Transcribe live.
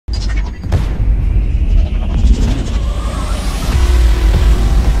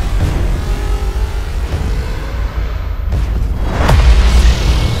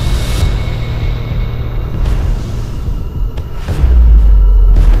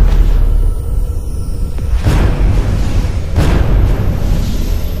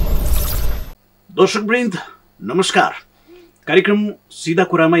दर्शकवृन्द नमस्कार। कार्यक्रम सीधा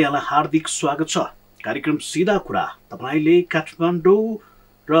कुरामा यहाँलाई हार्दिक स्वागत छ। कार्यक्रम सीधा कुरा तपाईले काठमाडौँ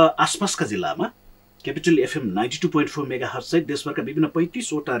र आसपासका जिल्लामा क्यापिटल एफएम 92.4 मेगाहर्ज सहित देशभरका विभिन्न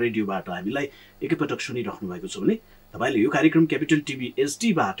 35 वटा रेडियोबाट हामीलाई एकैपटक सुनिराख्नु भएको छ भने तपाईले यो कार्यक्रम क्यापिटल टिभी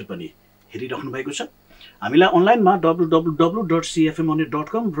एचडी बाट पनि हेरिराख्नु भएको छ। हामीलाई अनलाइनमा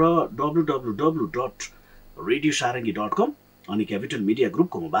www.cfmone.com र www.radiosarangi.com अनि क्यापिटल मिडिया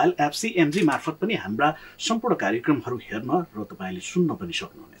ग्रुपको मोबाइल एप सीएमजी मार्फत पनि हाम्रा सम्पूर्ण कार्यक्रमहरू हेर्न र तपाईले सुन्न पनि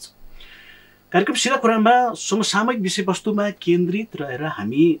सक्नुहुनेछ। कार्यक्रम सीधा कुरामा समसामयिक विषयवस्तुमा केन्द्रित रहेर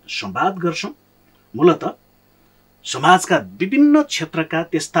हामी संवाद गर्छौं। मूलतः समाजका विभिन्न क्षेत्रका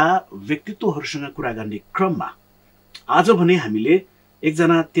त्यस्ता व्यक्तित्वहरूसँग कुरा गर्ने क्रममा आज भने हामीले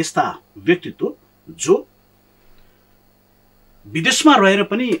एकजना त्यस्ता व्यक्तित्व जो विदेशमा रहेर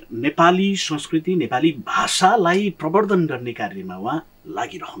पनि नेपाली संस्कृति नेपाली भाषालाई प्रवर्धन गर्ने कार्यमा उहाँ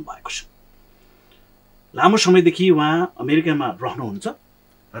लागिरहनु भएको छ। लामो समयदेखि उहाँ अमेरिकामा रहनुहुन्छ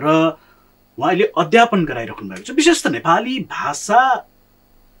र उहाँले अध्यापन गराइराख्नु भएको छ। विशेष त नेपाली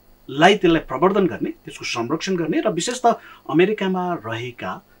भाषालाई त्यसलाई प्रवर्धन गर्ने, त्यसको संरक्षण गर्ने र विशेष त अमेरिकामा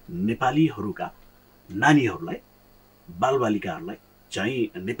रहेका नेपालीहरूका नानीहरूलाई, बालबालिकाहरूलाई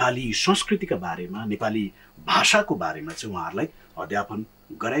चाहिँ नेपाली संस्कृतिका बारेमा, नेपाली भाषाको बारेमा चाहिँ उहाँहरूलाई अध्यापन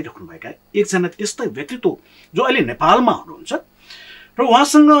गराइराख्नुभएका एकजना त्यस्तै व्यक्तित्व जो अहिले नेपालमा हुनुहुन्छ र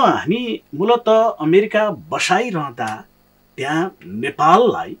उहाँसँग हामी मूलतः अमेरिका बसाइरहँदा त्यहाँ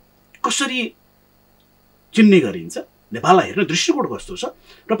नेपाललाई कसरी चिन्ने गरिन्छ, नेपाललाई हेर्ने दृष्टिकोण कस्तो छ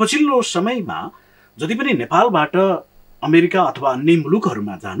र पछिल्लो समयमा जति पनि नेपालबाट अमेरिका अथवा अन्य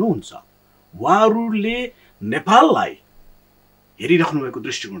मुलुकहरूमा जानुहुन्छ उहाँहरूले नेपाललाई हेरिराख्नु भएको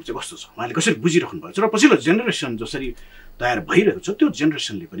दृष्टिकोण चाहिँ कस्तो छ, उहाँले कसरी बुझिराख्नु भएको छ र पछिल्लो जेनेरेसन जसरी तयार भइरहेको छ त्यो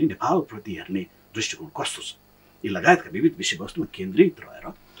जेनेरेसनले पनि नेपालप्रति हेर्ने दृष्टिकोण कस्तो छ, यी लगायतका विविध विषयवस्तुमा केन्द्रित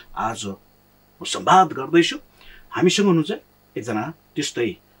रहेर आज म संवाद गर्दैछु। हामीसँग हुनुहुन्छ एकजना त्यस्तै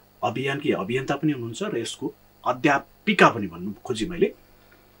अभियन्ता पनि हुनुहुन्छ र यसको अध्यापिका पनि भन्नु खोजी मैले,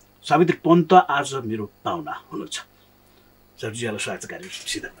 साबित्री पन्त आज मेरो पाहुना हुनुहुन्छ। सरजीलाई स्वागत छ कार्यक्रम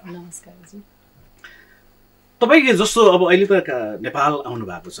सीधा। नमस्कार जी। तपाईले जस्तो अब अहिले त नेपाल आउनु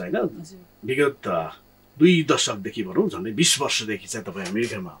भएको छ हैन, विगत 2 दशकदेखि भनौँ झन्डै 20 वर्षदेखि चाहिँ तपाईँ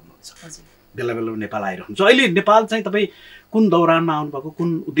अमेरिकामा आउनुहुन्छ, बेला बेला नेपाल आइरहनुहुन्छ। अहिले नेपाल चाहिँ तपाईँ कुन दौरानमा आउनुभएको,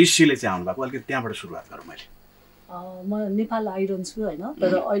 कुन उद्देश्यले चाहिँ आउनुभएको, अलिकति त्यहाँबाट सुरुवात गरौँ। मैले म नेपाल आइरहन्छु होइन,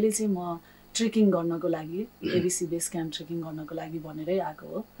 तर अहिले चाहिँ म ट्रेकिङ गर्नको लागि एबिसी बेस क्याम्प ट्रेकिङ गर्नको लागि भनेरै आएको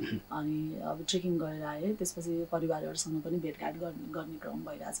हो। अनि अब ट्रेकिङ गरेर आएँ, त्यसपछि परिवारहरूसँग पनि भेटघाट गर्ने क्रम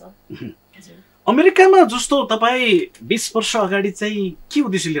भइरहेछ। अमेरिकामा जस्तो तपाईँ 20 वर्ष अगाडि चाहिँ के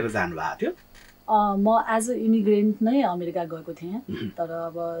उद्देश्य लिएर जानुभएको थियो? म एज अ इमिग्रेन्ट नै अमेरिका गएको थिएँ, तर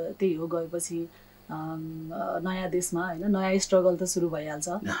अब त्यही हो, गएपछि नयाँ देशमा होइन नयाँ स्ट्रगल त सुरु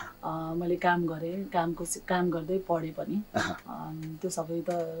भइहाल्छ। मैले काम गरेँ, काम गर्दै पढेँ पनि, त्यो सबै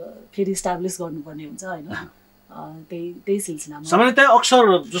त फेरि इस्टाब्लिस गर्नुपर्ने हुन्छ होइन, त्यही सिलसिलामा। सामान्यतया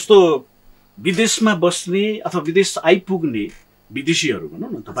अक्सर जस्तो विदेशमा बस्ने अथवा विदेश आइपुग्ने विदेशीहरू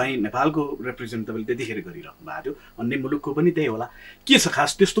भनौँ न, तपाईँ नेपालको रिप्रेजेन्ट तपाईँले त्यतिखेर गरिरहनु भएको थियो, अन्य मुलुकको पनि त्यही होला। के छ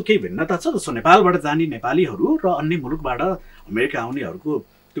खास त्यस्तो केही भिन्नता छ जस्तो नेपालबाट जाने नेपालीहरू र अन्य मुलुकबाट अमेरिका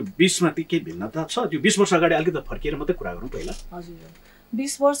आउनेहरूको त्यो बिचमा केही भिन्नता छ? त्यो 20 वर्ष अगाडि अलिकति फर्किएर मात्रै कुरा गरौँ पहिला। हजुर,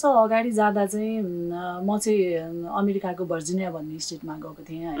 20 वर्ष अगाडि जाँदा चाहिँ म चाहिँ अमेरिकाको भर्जिनिया भन्ने स्टेटमा गएको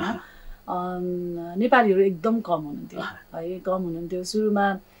थिएँ होइन। नेपालीहरू एकदम कम हुनुहुन्थ्यो है, कम हुनुहुन्थ्यो। सुरुमा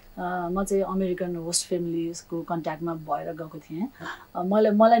म चाहिँ अमेरिकन होस्ट फ्यामिलीको कन्ट्याक्टमा भएर गएको थिएँ।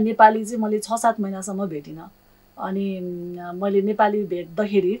 मलाई नेपाली चाहिँ मैले 6-7 महिनासम्म भेटिनँ। अनि मैले नेपाली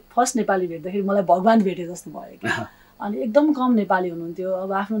भेट्दाखेरि, फर्स्ट नेपाली भेट्दाखेरि मलाई भगवान भेटे जस्तो भयो कि। अनि एकदम कम नेपाली हुनुहुन्थ्यो,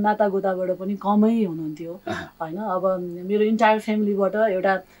 अब आफ्नो नातागोताबाट पनि कमै हुनुहुन्थ्यो होइन। अब मेरो इन्टायर फ्यामिलीबाट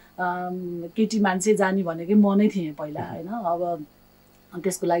एउटा केटी मान्छे जाने भनेकै म नै थिएँ पहिला होइन। अब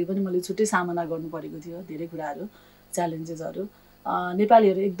त्यसको लागि पनि मैले छुट्टै सामना गर्नु परेको थियो, धेरै कुराहरू, च्यालेन्जेसहरू।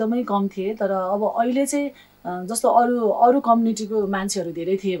 नेपालीहरू एकदमै कम थिए, तर अब अहिले चाहिँ जस्तो अरू कम्युनिटीको मान्छेहरू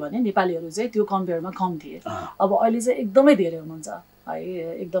धेरै थिए भने नेपालीहरू चाहिँ त्यो कम्पेयरमा कम थिए। अब अहिले चाहिँ एकदमै धेरै हुनुहुन्छ है,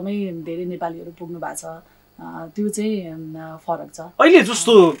 एकदमै धेरै नेपालीहरू पुग्नु भएको छ, त्यो चाहिँ फरक छ। अहिले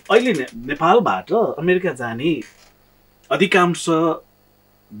जस्तो अहिले नेपालबाट अमेरिका जाने अधिकांश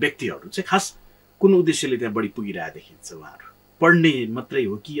व्यक्तिहरू चाहिँ खास कुन उद्देश्यले त्यहाँ बढी पुगिरहेको देखिन्छ? उहाँहरू पढ्ने मात्रै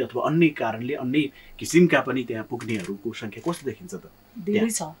हो कि अथवा अन्य कारणले अन्य किसिमका पनि त्यहाँ पुग्नेहरूको सङ्ख्या कस्तो देखिन्छ त?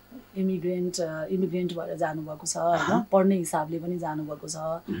 धेरै छ, इमिग्रेन्ट भएर जानुभएको छ होइन, पढ्ने हिसाबले पनि जानुभएको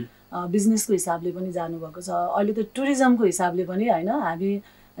छ, बिजनेसको हिसाबले पनि जानुभएको छ, अहिले त टुरिज्मको हिसाबले पनि होइन।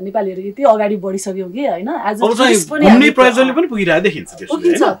 हामी नेपालीहरू यति अगाडि बढिसक्यौँ कि होइन, एज अ टुरिस्ट पनि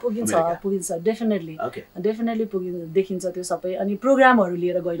पुगिन्छ, डेफिनेटली देखिन्छ त्यो सबै। अनि प्रोग्रामहरू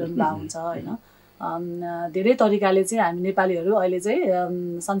लिएर गइरहनु भएको हुन्छ होइन, धेरै तरिकाले चाहिँ हामी नेपालीहरू अहिले चाहिँ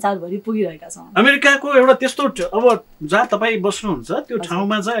संसारभरि पुगिरहेका छौँ। अमेरिकाको एउटा त्यस्तो अब जहाँ तपाईँ बस्नुहुन्छ त्यो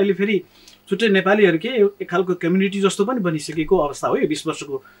ठाउँमा चाहिँ अहिले फेरि छुट्टै नेपालीहरूकै एक खालको कम्युनिटी जस्तो पनि बनिसकेको अवस्था हो यो 20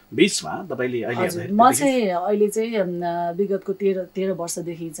 वर्षको बिचमा तपाईँले अहिले म चाहिँ अहिले चाहिँ विगतको 13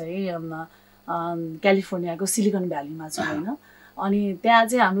 वर्षदेखि चाहिँ क्यालिफोर्नियाको सिलिकन भ्यालीमा छु होइन। अनि त्यहाँ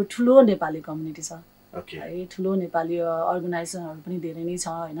चाहिँ हाम्रो ठुलो नेपाली कम्युनिटी छ है, ठुलो नेपाली अर्गनाइजेसनहरू पनि धेरै नै छ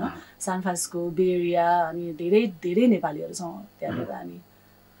होइन। सान फ्रान्सिस्को बे एरिया अनि धेरै धेरै नेपालीहरू छौँ त्यहाँनिर हामी।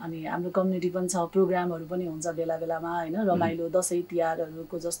 अनि हाम्रो कम्युनिटी पनि छ, प्रोग्रामहरू पनि हुन्छ बेला बेलामा होइन, रमाइलो दसैँ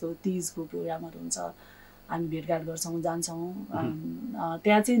तिहारहरूको जस्तो तिजको प्रोग्रामहरू हुन्छ, हामी भेटघाट गर्छौँ जान्छौँ।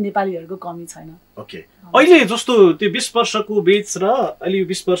 त्यहाँ चाहिँ नेपालीहरूको कमी छैन। ओके, अहिले जस्तो त्यो 20 वर्षको बिच र अहिले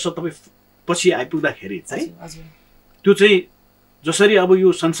 20 वर्ष तपाईँ पछि आइपुग्दाखेरि चाहिँ त्यो चाहिँ जसरी अब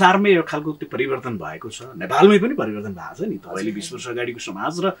यो संसारमै एउटा खालको त्यो परिवर्तन भएको छ, नेपालमै पनि परिवर्तन भएको छ नि त। अहिले 20 वर्ष अगाडिको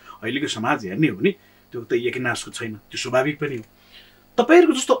समाज र अहिलेको समाज हेर्ने हो भने त्यो त एकनासको छैन, त्यो स्वाभाविक पनि हो।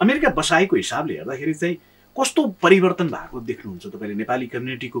 तपाईँहरूको जस्तो अमेरिका बसाइको हिसाबले हेर्दाखेरि चाहिँ कस्तो परिवर्तन भएको देख्नुहुन्छ तपाईँले? नेपाली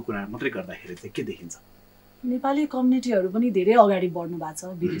कम्युनिटीको कुरा मात्रै गर्दाखेरि चाहिँ के देखिन्छ? नेपाली कम्युनिटीहरू पनि धेरै अगाडि बढ्नु भएको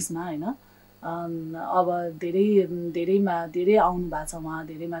छ विदेशमा होइन। अब धेरै आउनु भएको छ उहाँ,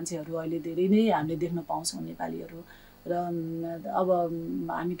 धेरै मान्छेहरू अहिले धेरै नै हामीले देख्न पाउँछौँ नेपालीहरू। र अब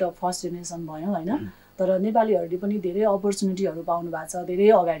हामी त फर्स्ट जेनेरेसन भयौँ होइन, तर नेपालीहरूले पनि धेरै अपर्च्युनिटीहरू पाउनु भएको छ,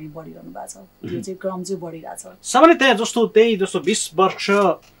 धेरै अगाडि बढिरहनु भएको छ। त्यो चाहिँ क्रम चाहिँ बढिरहेको छ। सामान्यतया जस्तो 20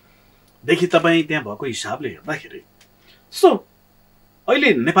 वर्षदेखि तपाईँ त्यहाँ भएको हिसाबले हेर्दाखेरि सो अहिले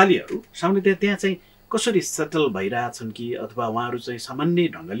नेपालीहरू सामान्यतया त्यहाँ चाहिँ कसरी सेटल भइरहेछन् कि अथवा उहाँहरू चाहिँ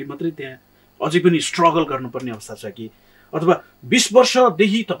सामान्य ढङ्गले मात्रै त्यहाँ अझै पनि स्ट्रगल गर्नुपर्ने अवस्था छ कि अथवा 20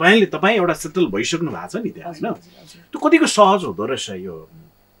 वर्षदेखि तपाईँ एउटा सेटल भइसक्नु भएको छ नि त्यहाँ होइन, त्यो कतिको सहज हुँदो रहेछ यो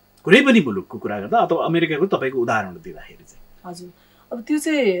कुनै पनि मुलुकको कुरा गर्दा अथवा अमेरिकाको तपाईँको उदाहरण दिँदाखेरि चाहिँ? हजुर, अब त्यो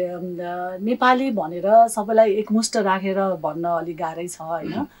चाहिँ नेपाली भनेर सबैलाई एकमुष्ट राखेर भन्न अलिक गाह्रै छ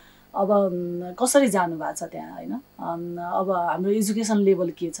होइन। अब कसरी जानु भएको छ त्यहाँ होइन, अब हाम्रो एजुकेसन लेभल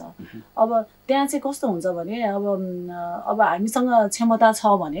के छ, अब त्यहाँ चाहिँ कस्तो हुन्छ भने अब हामीसँग क्षमता छ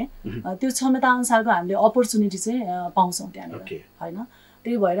भने त्यो क्षमता अनुसारको हामीले अपर्च्युनिटी चाहिँ पाउँछौँ त्यहाँनिर होइन।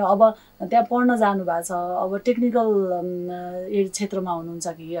 त्यही भएर अब त्यहाँ पढ्न जानु भएको छ, अब टेक्निकल क्षेत्रमा हुनुहुन्छ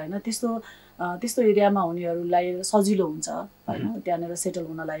कि होइन, त्यस्तो एरियामा हुनेहरूलाई सजिलो हुन्छ होइन त्यहाँनिर सेटल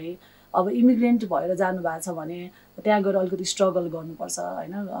हुनलाई। अब इमिग्रेन्ट भएर जानु भएको छ भने त्यहाँ गएर अलिकति स्ट्रगल गर्नुपर्छ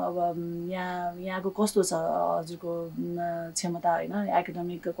होइन। अब यहाँको कस्तो छ हजुरको क्षमता होइन,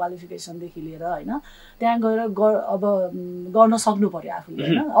 एकाडेमिक क्वालिफिकेसनदेखि लिएर होइन, त्यहाँ गएर अब गर्न सक्नु पर्यो आफूले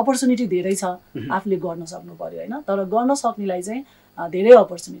होइन। अपर्च्युनिटी धेरै छ, आफूले गर्न सक्नु पर्यो होइन, तर गर्न सक्नेलाई चाहिँ धेरै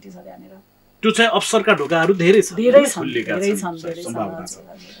अपर्च्युनिटी छ त्यहाँनिर। त्यो चाहिँ अवसरका ढोकाहरू धेरै छन्।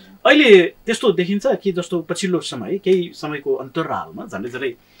 अहिले त्यस्तो देखिन्छ कि जस्तो पछिल्लो समय केही समयको अन्तरालमा झन्डै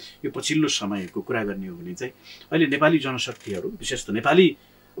यो पछिल्लो समयको कुरा गर्ने हो भने चाहिँ अहिले नेपाली जनशक्तिहरू विशेष त नेपाली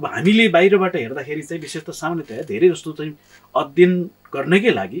अब हामीले बाहिरबाट हेर्दाखेरि चाहिँ विशेष त सामान्यतया धेरै जस्तो चाहिँ अध्ययन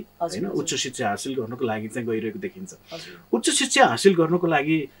गर्नकै लागि होइन, उच्च शिक्षा हासिल गर्नको लागि चाहिँ गइरहेको देखिन्छ। उच्च शिक्षा हासिल गर्नको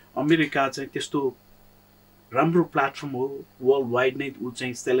लागि अमेरिका चाहिँ त्यस्तो राम्रो प्लेटफर्म हो, वर्ल्ड वाइड नै ऊ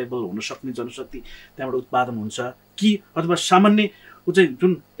चाहिँ सेलेबल हुन सक्ने जनशक्ति त्यहाँबाट उत्पादन हुन्छ कि अथवा सामान्य ऊ चाहिँ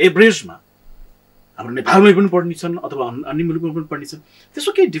जुन एभरेजमा हाम्रो नेपालमै पनि पढ्ने छन् अथवा अन्य मुलुकमा पनि पढ्ने छन्,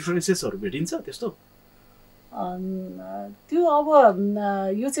 त्यस्तो केही डिफरेन्सेसहरू भेटिन्छ त्यस्तो? त्यो अब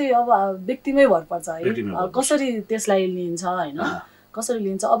यो चाहिँ अब व्यक्तिमै भर पर्छ है, कसरी त्यसलाई लिन्छ होइन, कसरी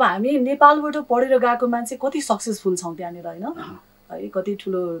लिन्छ। अब हामी नेपालबाट पढेर गएको मान्छे कति सक्सेसफुल छौँ त्यहाँनिर होइन, है कति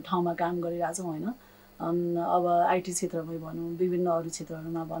ठुलो ठाउँमा काम गरिरहेछौँ होइन। अब आइटी क्षेत्रमै भनौँ, विभिन्न अरू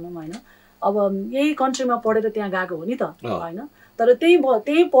क्षेत्रहरूमा भनौँ होइन। अब यही कन्ट्रीमा पढेर त्यहाँ गएको हो नि त होइन, तर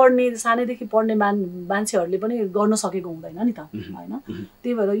त्यही पढ्ने सानैदेखि पढ्ने मान्छेहरूले पनि गर्न सकेको हुँदैन नि त होइन।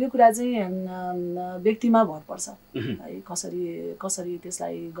 त्यही भएर यो कुरा चाहिँ व्यक्तिमा भर पर्छ है, कसरी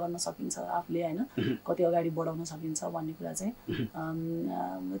त्यसलाई गर्न सकिन्छ आफूले होइन, कति अगाडि बढाउन सकिन्छ भन्ने कुरा चाहिँ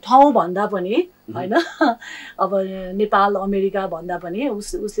ठाउँ भन्दा पनि होइन। अब नेपाल अमेरिका भन्दा पनि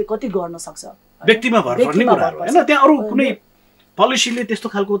उसले कति गर्न सक्छ व्यक्तिमा भर पर्ने कुरा होइन। त्यहाँ अरू कुनै पोलिसीले त्यस्तो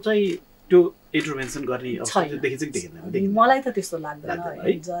खालको चाहिँ त्यो इन्टरभेन्सन गर्ने अवस्था देखिन्छ कि देखिँदैन? मलाई त त्यस्तो लाग्दैन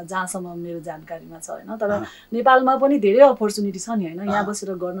है, जहाँसम्म मेरो जानकारीमा छ होइन। तर नेपालमा पनि धेरै अपर्च्युनिटी छ नि होइन, यहाँ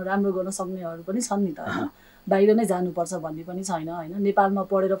बसेर राम्रो गर्न सक्नेहरू पनि छन् नि त होइन। बाहिर नै जानुपर्छ भन्ने पनि छैन होइन, नेपालमा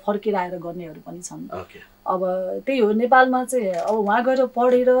पढेर फर्केर आएर गर्नेहरू पनि छन्। अब त्यही हो, नेपालमा चाहिँ अब वहाँ गएर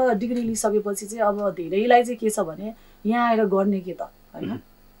पढेर डिग्री लिइसकेपछि चाहिँ अब धेरैलाई चाहिँ के छ भने यहाँ आएर गर्ने के त होइन।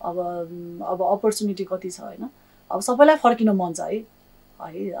 अब अपर्च्युनिटी कति छ होइन, अब सबैलाई फर्किन मन छ है,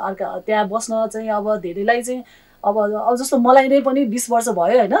 अर्का त्यहाँ बस्न चाहिँ अब धेरैलाई चाहिँ अब जस्तो मलाई नै पनि 20 वर्ष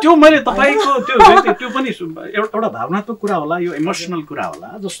भयो होइन। त्यो मैले तपाईँको त्यो पनि एउटा भावनात्मक कुरा होला, यो इमोसनल कुरा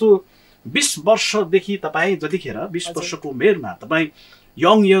होला। जस्तो 20 वर्षदेखि तपाईँ जतिखेर 20 वर्षको उमेरमा तपाईँ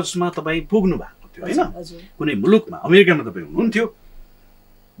यङ इयर्समा तपाईँ पुग्नु भएको थियो होइन, कुनै मुलुकमा अमेरिकामा तपाईँ हुनुहुन्थ्यो।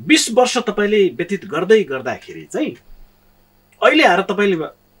 20 वर्ष तपाईँले व्यतीत गर्दै गर्दाखेरि चाहिँ अहिले आएर तपाईँले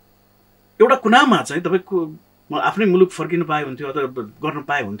एउटा कुनामा चाहिँ तपाईँको आफ्नै मुलुक फर्किनु पाए हुन्थ्यो अथवा गर्न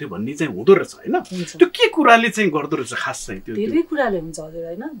पाए हुन्थ्यो भन्ने चाहिँ हुँदो रहेछ होइन। त्यो के कुराले चाहिँ गर्दो रहेछ खास चाहिँ? त्यो धेरै कुराले हुन्छ हजुर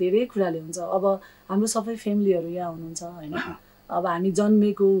होइन, धेरै कुराले हुन्छ। अब हाम्रो सबै फ्यामिलीहरू यहाँ हुनुहुन्छ होइन, अब हामी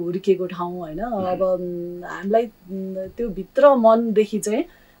जन्मेको हुर्किएको ठाउँ होइन, अब हामीलाई त्यो भित्र मनदेखि चाहिँ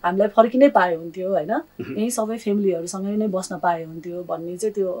हामीलाई फर्किनै पाए हुन्थ्यो होइन, यहीँ सबै फ्यामिलीहरूसँगै नै बस्न पाए हुन्थ्यो भन्ने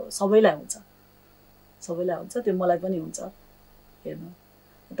चाहिँ त्यो सबैलाई हुन्छ, सबैलाई हुन्छ, त्यो मलाई पनि हुन्छ हेर्नु।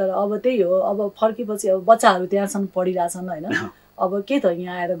 तर अब त्यही हो, अब फर्केपछि अब बच्चाहरू त्यहाँसम्म पढिरहेछन् होइन, अब के त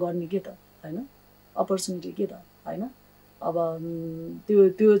यहाँ आएर गर्ने के त होइन, अपर्च्युनिटी के त होइन। अब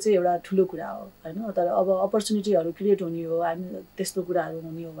त्यो चाहिँ एउटा ठुलो कुरा हो होइन। तर अब अपर्च्युनिटीहरू क्रिएट हुने हो, हामी त्यस्तो कुराहरू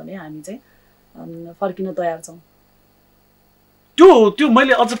हुने हो भने हामी चाहिँ फर्किन तयार छौँ। त्यो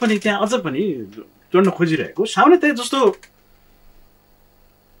मैले अझ पनि जोड्न खोजिरहेको सामान्यतया जस्तो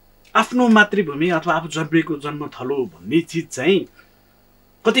आफ्नो मातृभूमि अथवा आफू जन्मेको जन्मथलो भन्ने चिज चाहिँ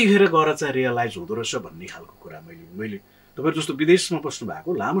कतिखेर गएर चाहिँ रियलाइज हुँदो रहेछ भन्ने खालको कुरा मैले तपाईँहरू जस्तो विदेशमा बस्नु भएको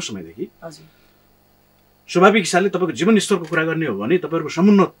लामो समयदेखि स्वाभाविक हिसाबले तपाईँको जीवन स्तरको कुरा गर्ने हो भने तपाईँहरूको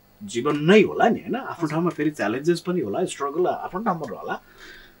समुन्नत जीवन नै होला नि होइन। आफ्नो ठाउँमा फेरि च्यालेन्जेस पनि होला, स्ट्रगल आफ्नो ठाउँमा होला।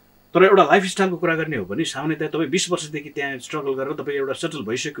 तर एउटा लाइफस्टाइलको कुरा गर्ने हो भने सामान्यतया तपाईँ 20 वर्षदेखि त्यहाँ स्ट्रगल गरेर तपाईँ एउटा सेटल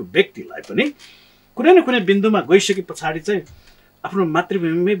भइसकेको व्यक्तिलाई पनि कुनै न कुनै बिन्दुमा गइसके पछाडि चाहिँ आफ्नो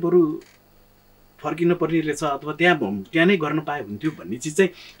मातृभूमिमै बरु फर्किनु पर्ने रहेछ अथवा त्यहाँ नै गर्न पाए हुन्थ्यो भन्ने चिज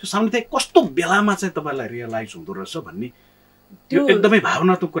चाहिँ त्यो सामान्यतया कस्तो बेलामा चाहिँ तपाईँलाई रियलाइज हुँदो रहेछ भन्ने त्यो एकदमै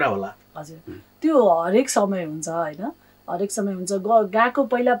भावनात्मक कुरा होला। हजुर त्यो हरेक समय हुन्छ होइन, हरेक समय हुन्छ। गएको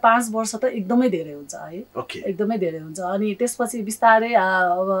पहिला 5 वर्ष त एकदमै धेरै हुन्छ है, एकदमै धेरै हुन्छ। अनि त्यसपछि बिस्तारै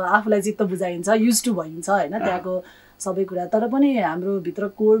अब आफूलाई चित्त बुझाइन्छ, युज टु भइन्छ होइन त्यहाँको सबै कुरा। तर पनि हाम्रो भित्र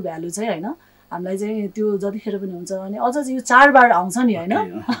कोर भ्यालु चाहिँ होइन हामीलाई चाहिँ त्यो जतिखेर पनि हुन्छ। अनि अझ यो चाडबाड आउँछ नि होइन,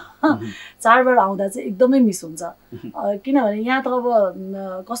 चाडबाड आउँदा चाहिँ एकदमै मिस हुन्छ। किनभने यहाँ त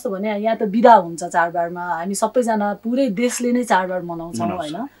अब कस्तो भने यहाँ त बिदा हुन्छ चाडबाडमा, हामी सबैजना पुरै देशले नै चाडबाड मनाउँछौँ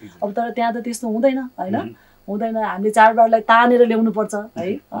होइन। अब तर त्यहाँ त त्यस्तो हुँदैन होइन, हुँदैन। हामीले चाडबाडलाई तानेर ल्याउनु पर्छ है।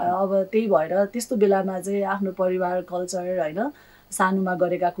 अब त्यही भएर त्यस्तो बेलामा चाहिँ आफ्नो परिवार कल्चर होइन, सानोमा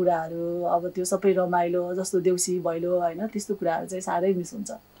गरेका कुराहरू, अब त्यो सबै रमाइलो जस्तो देउसी भैलो होइन, त्यस्तो कुराहरू चाहिँ साह्रै मिस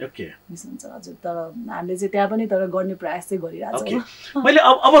हुन्छ, मिस हुन्छ हजुर। तर हामीले चाहिँ त्यहाँ पनि तर गर्ने प्रयास चाहिँ गरिरहेको छौँ। मैले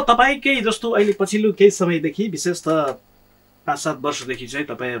अब तपाईँकै जस्तो अहिले पछिल्लो केही समयदेखि विशेष त 5-7 वर्षदेखि चाहिँ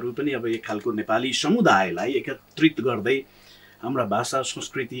तपाईँहरू पनि अब एक खालको नेपाली समुदायलाई एकत्रित गर्दै हाम्रा भाषा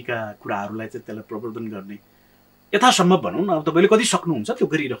संस्कृतिका कुराहरूलाई चाहिँ त्यसलाई प्रवर्धन गर्ने यथासम्भव भनौँ न, अब तपाईँले कति सक्नुहुन्छ त्यो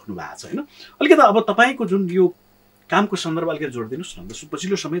गरिराख्नु भएको छ होइन। अलिकति अब तपाईँको जुन यो कामको सन्दर्भ अलिकति जोडिदिनुहोस् न।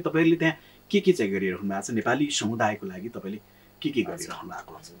 पछिल्लो समय तपाईँले त्यहाँ के चाहिँ गरिराख्नु भएको छ नेपाली समुदायको लागि, तपाईँले के गरिराख्नु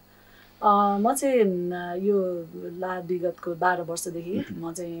भएको छ? म चाहिँ यो विगतको 12 वर्षदेखि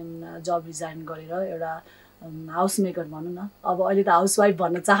म चाहिँ जब रिजाइन गरेर एउटा हाउस मेकर भनौँ न। अब अहिले त हाउसवाइफ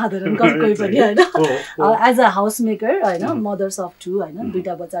भन्न चाहँदैनन् कोही पनि होइन, एज अ हाउस मेकर होइन, मदर्स अफ 2 होइन,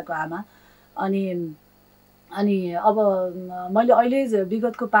 2टा बच्चाको आमा। अनि अब मैले अहिले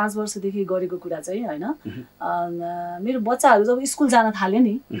विगतको 5 वर्षदेखि गरेको कुरा चाहिँ होइन, मेरो बच्चाहरू जब स्कुल जान थाले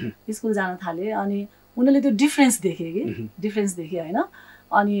नि, स्कुल जान थाले अनि उनीहरूले त्यो डिफ्रेन्स देखे होइन।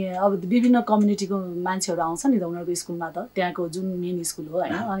 अनि अब विभिन्न कम्युनिटीको मान्छेहरू आउँछ नि त उनीहरूको स्कुलमा, त त्यहाँको जुन मेन स्कुल हो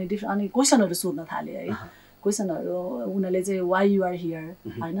होइन। अनि क्वेसनहरू सोध्न थाले है, क्वेसनहरू उनीहरूले चाहिँ वाइ यु आर हियर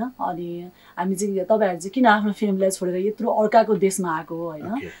होइन, अनि हामी चाहिँ तपाईँहरू चाहिँ किन आफ्नो फ्यामिलीलाई छोडेर यत्रो अर्काको देशमा आएको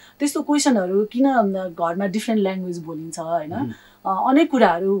होइन, त्यस्तो क्वेसनहरू किन घरमा डिफ्रेन्ट ल्याङ्ग्वेज बोलिन्छ होइन, अनेक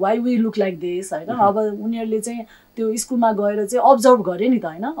कुराहरू why we look like this होइन। अब उनीहरूले चाहिँ त्यो स्कुलमा गएर चाहिँ अब्जर्भ गरे नि त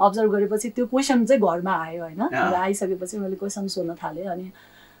होइन, अब्जर्भ गरेपछि त्यो क्वेसन चाहिँ घरमा आयो होइन। आइसकेपछि उनीहरूले क्वेसन सोध्न थाले।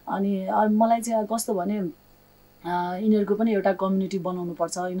 अनि मलाई चाहिँ कस्तो भने यिनीहरूको पनि एउटा कम्युनिटी बनाउनु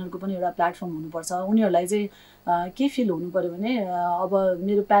पर्छ, यिनीहरूको पनि एउटा प्लेटफर्म हुनुपर्छ। उनीहरूलाई चाहिँ के फिल हुनु पऱ्यो भने अब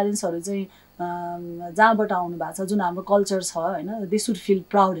मेरो प्यारेन्ट्सहरू चाहिँ जहाँबाट आउनु भएको छ, जुन हाम्रो कल्चर छ होइन, they should feel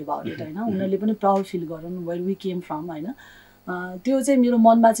proud about it होइन, उनीहरूले पनि प्राउड फिल गरून् वेयर वी केम फ्रम होइन। त्यो चाहिँ मेरो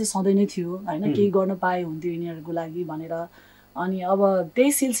मनमा चाहिँ सधैँ नै थियो होइन, केही गर्न पाए हुन्थ्यो यिनीहरूको लागि भनेर। अनि अब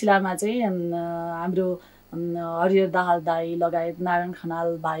त्यही सिलसिलामा चाहिँ हाम्रो हरिहर दाहाल दाई लगायत नारायण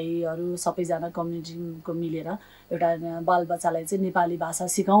खनाल भाइहरू सबैजना कम्युनिटीको मिलेर एउटा बालबच्चालाई चाहिँ नेपाली भाषा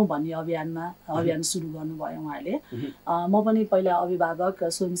सिकाउँ भन्ने अभियान सुरु गर्नुभयो उहाँहरूले। म पनि पहिला अभिभावक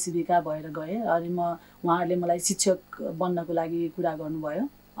स्वयंसेविका भएर गएँ। अनि उहाँहरूले मलाई शिक्षक बन्नको लागि कुरा गर्नुभयो।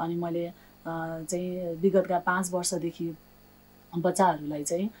 अनि मैले चाहिँ विगतका 5 वर्षदेखि बच्चाहरूलाई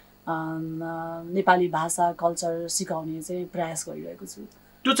चाहिँ नेपाली भाषा कल्चर सिकाउने चाहिँ प्रयास गरिरहेको छु।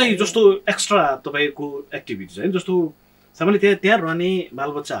 त्यो चाहिँ जस्तो एक्स्ट्रा तपाईको एक्टिभिटी चाहिँ जस्तो सामान्य त्यहाँ रहने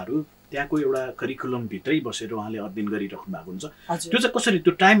बालबच्चाहरू त्यहाँको एउटा करिकुलम भित्रै बसेर उहाँले अध्ययन गरिराख्नु भएको हुन्छ त्यो चाहिँ कसरी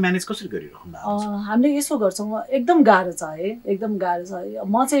त्यो टाइम म्यानेज कसरी गरिराख्नु भएको हुन्छ हामीले यसो गर्छौँ एकदम गाह्रो छ है एकदम गाह्रो छ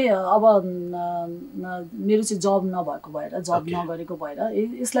म चाहिँ अब मेरो चाहिँ जब नभएको भएर जब नगरेको भएर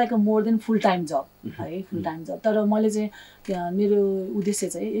it's like a more than full time जब है फुल टाइम जब तर मैले चाहिँ मेरो उद्देश्य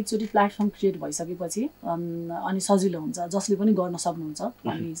चाहिँ एकचोटि प्लेटफर्म क्रिएट भइसकेपछि अनि सजिलो हुन्छ जसले पनि गर्न सक्नुहुन्छ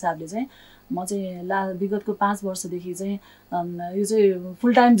भन्ने हिसाबले चाहिँ म चाहिँ विगतको 5 वर्षदेखि चाहिँ यो चाहिँ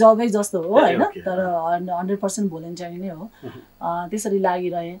फुल टाइम जबै जस्तो हो हैन तर 100% भोलिन्टियरिङ नै हो त्यसरी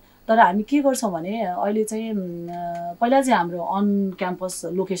लागिरहे तर हामी के गर्छौँ भने अहिले चाहिँ पहिला चाहिँ हाम्रो अन क्याम्पस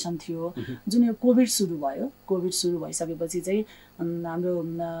लोकेसन थियो जुन यो कोभिड सुरु भयो कोभिड सुरु भइसकेपछि चाहिँ हाम्रो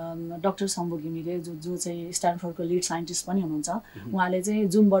डाक्टर शम्भु घिमिरे जो चाहिँ स्ट्यानफोर्डको लिड साइन्टिस्ट पनि हुनुहुन्छ उहाँले चाहिँ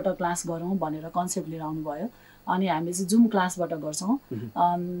जुमबाट क्लास गरौँ भनेर कन्सेप्ट लिएर आउनुभयो अनि हामी चाहिँ जुम क्लासबाट गर्छौँ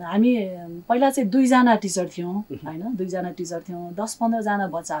हामी पहिला चाहिँ 2 जना टिचर थियौँ हैन 2 जना टिचर थियौँ 10-15 जना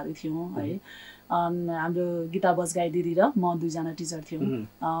बच्चाहरू थियौँ है हाम्रो गीता बजगाई दिदी र म 2 जना टिचर थियौँ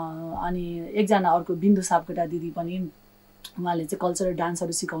अनि एकजना अर्को बिन्दु सापकोटा दिदी पनि उहाँले चाहिँ कल्चरल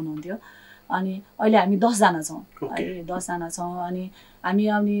डान्सहरू सिकाउनुहुन्थ्यो अनि अहिले हामी 10 जना छौँ है 10 जना छौँ अनि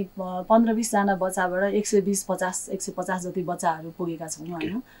हामी 15-20 जना बच्चाबाट 120-150 जति बच्चाहरू पुगेका छौँ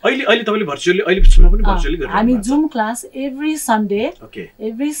हैन अहिले तपाईले भर्चुअली अहिलेसम्म पनि भर्चुअली गरिरहनु हामी जुम क्लास एभ्री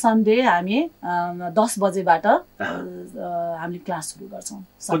सन्डे हामी 10 बजेबाट हामीले क्लास सुरु गर्छौँ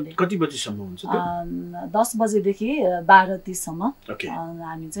सन्डे कति बजेसम्म हुन्छ त्यो 10 बजेदेखि 12:30 सम्म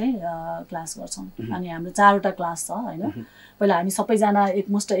हामी चाहिँ क्लास गर्छौँ अनि हाम्रो 4वटा क्लास छ हैन पहिला हामी सबैजना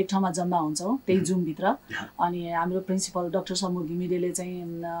एकमुष्ट एक ठाउँमा जम्मा हुन्छौँ त्यही जुम भित्र अनि हाम्रो प्रिन्सिपल डाक्टर शम्भु घिमिरेले चाहिँ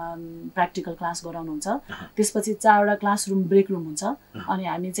प्र्याक्टिकल क्लास गराउनुहुन्छ त्यसपछि 4वटा क्लासरुम ब्रेक रुम हुन्छ अनि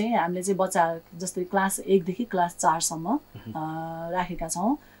हामीले चाहिँ बच्चा जस्तै क्लास 1 देखि क्लास 4 सम्म राखेका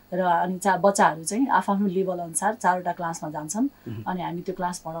छौँ र अनि बच्चाहरू चाहिँ आफ्नो लेभल अनुसार 4वटा क्लासमा जान्छन् अनि हामी त्यो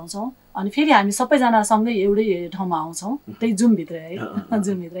क्लास पढाउँछौँ अनि फेरि हामी सबैजना सँगै एउटै ठाउँमा आउँछौँ त्यही जुमभित्रै है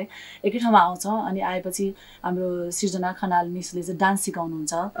जुमभित्रै एकै ठाउँमा आउँछौँ अनि आएपछि हाम्रो सृजना खनाल मिसले चाहिँ डान्स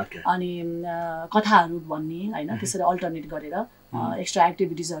सिकाउनुहुन्छ अनि कथाहरू भन्ने हैन त्यसरी अल्टरनेट गरेर एक्स्ट्रा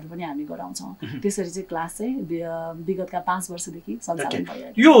एक्टिभिटिजहरू पनि हामी गराउँछौँ त्यसरी चाहिँ क्लास चाहिँ विगतका 5 वर्षदेखि सञ्चालन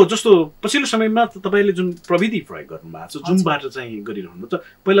भइरहेको यो जस्तो पछिल्लो समयमा तपाईले जुन प्रविधि प्रयोग गर्नुभएको छ जुमबाट चाहिँ गरिरहनु त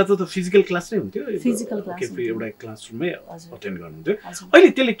पहिला त फिजिकल क्लास नै हुन्थ्यो फिजिकल क्लास एउटा क्लासरुममै अटेन्ड गर्नुहुन्थ्यो अहिले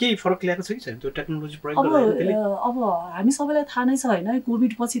त्यसले केही फरक ल्याएको छ कि छैन त्यो टेक्नोलोजी प्रयोग गर्दा अब हामी सबैलाई थाहा नै छ हैन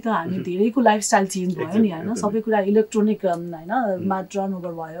कोभिड पछि त हामी धेरैको लाइफस्टाइल चेन्ज भयो नि हैन सबै कुरा इलेक्ट्रोनिक हैन मा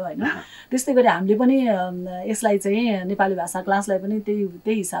टर्नओभर भयो हैन त्यस्तै गरी हामीले पनि यसलाई चाहिँ नेपाली भाषा क्लासलाई पनि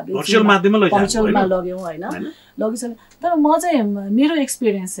त्यही हिसाबले भर्चुअलमा लग्यौँ हैन लगिसक्यो तर म चाहिँ मेरो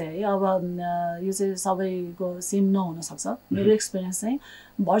एक्सपिरियन्स चाहिँ है अब यो चाहिँ सबैको सेम नहुन सक्छ मेरो एक्सपिरियन्स चाहिँ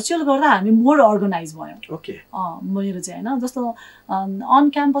भर्चुअल गर्दा हामी मोर अर्गनाइज भयौँ मेरो चाहिँ हैन जस्तो अन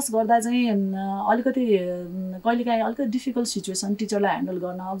क्याम्पस गर्दा चाहिँ अलिकति कहिलेकाहीँ अलिकति डिफिकल्ट सिचुएसन टिचरलाई ह्यान्डल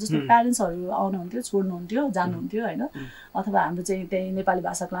गर्न अब जस्तो प्यारेन्ट्सहरू आउनुहुन्थ्यो छोड्नुहुन्थ्यो जानुहुन्थ्यो हैन अथवा हाम्रो चाहिँ त्यही नेपाली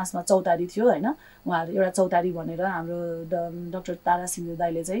भाषा क्लासमा चौतारी थियो हैन उहाँहरू एउटा चौतारी भनेर हाम्रो डाक्टर तारा सिंह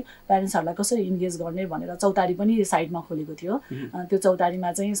दाइले चाहिँ प्यारेन्ट्सहरूलाई कसरी इन्गेज गर्ने भनेर चौतारी पनि साइडमा खोलेको थियो त्यो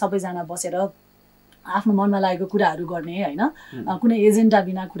चौतारीमा चाहिँ सबैजना बसेर आफ्नो मनमा लागेको कुराहरू गर्ने हैन कुनै एजेन्डा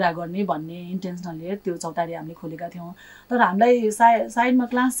बिना कुरा गर्ने भन्ने इन्टेन्सनले त्यो चौतारी हामीले खोलेका थियौँ तर हामीलाई साइडमा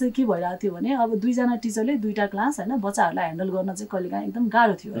क्लास चाहिँ के भइरहेको थियो भने अब 2 जना टिचरले 2टा क्लास हैन बच्चाहरूलाई ह्यान्डल गर्न चाहिँ कहिलेकाहीँ एकदम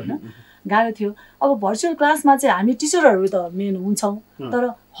गाह्रो थियो हैन गाह्रो थियो अब भर्चुअल क्लासमा चाहिँ हामी टिचरहरू त मेन हुन्छौँ तर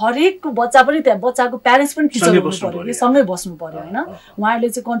हरेक बच्चा पनि त्यहाँ बच्चाको प्यारेन्ट्स पनि टिचर हुनु पर्यो कि सँगै बस्नु पर्यो हैन उहाँहरूले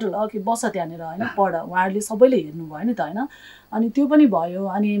चाहिँ कन्ट्रोल ओके बस त्यहाँनिर हैन पढ उहाँहरूले सबैले हेर्नु भयो नि त हैन अनि त्यो पनि भयो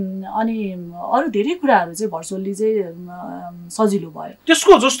अनि अरू धेरै कुराहरू चाहिँ भर्चुअली चाहिँ सजिलो भयो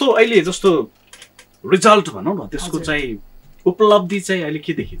त्यसको जस्तो अहिले जस्तो रिजल्ट भनौँ न त्यसको चाहिँ उपलब्धि चाहिँ अहिले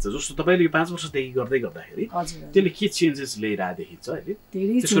के देखिन्छ जस्तो तपाईले 5 वर्षदेखि गर्दै गर्दाखेरि त्यसले के चेन्जेस ल्याइरहेको देखिन्छ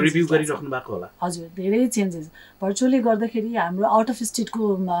अहिले त्यसको रिभ्यू गरिराख्नु भएको होला हजुर धेरै चेन्जेस भर्चुअली गर्दाखेरि हाम्रो आउट अफ स्टेटको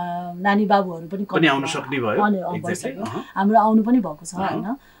नानी बाबुहरू पनि आउन सक्ने भयो हाम्रो आउनु पनि भएको छ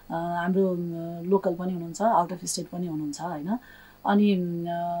हैन हाम्रो लोकल पनि हुनुहुन्छ आउट अफ स्टेट पनि हुनुहुन्छ हैन अनि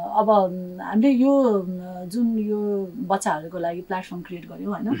अब हामीले यो जुन यो बच्चाहरूको लागि प्लेटफर्म क्रिएट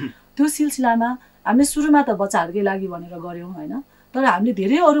गर्यौँ हैन त्यो सिलसिलामा हामीले सुरुमा त बच्चाहरूकै लागि भनेर गर्यौँ हैन तर हामीले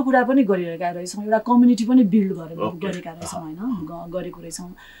धेरै अरू कुरा पनि गरिरहेका रहेछौँ एउटा कम्युनिटी पनि बिल्ड गरेका रहेछौँ हैन गरेको रहेछौँ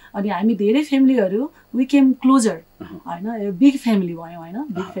अनि हामी धेरै फ्यामिलीहरू वी केम क्लोजर हैन बिग फ्यामिली भयौँ हैन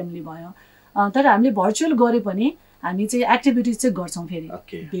बिग फ्यामिली भयो तर हामीले भर्चुअल गरे पनि हामी चाहिँ एक्टिभिटिज चाहिँ गर्छौँ फेरि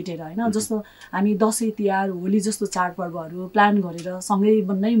भेटेर होइन। जस्तो हामी दसैँ तिहार होली जस्तो चाडपर्वहरू प्लान गरेर सँगै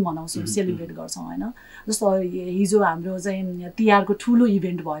नै मनाउँछौँ, सेलिब्रेट गर्छौँ होइन। जस्तो हिजो हाम्रो चाहिँ तिहारको ठुलो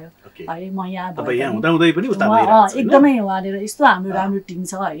इभेन्ट भयो है, म यहाँ एकदमै वहाँनिर यस्तो हाम्रो राम्रो टिम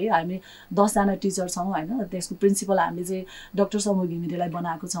छ है। हामी 10 जना टिचर छौँ होइन। त्यसको प्रिन्सिपल हामीले चाहिँ डाक्टर समूह घिमिरेलाई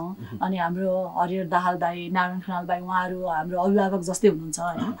बनाएको छौँ। अनि हाम्रो हरिहर दाहाल दाई, नारायण खनाल दाई, उहाँहरू हाम्रो अभिभावक जस्तै हुनुहुन्छ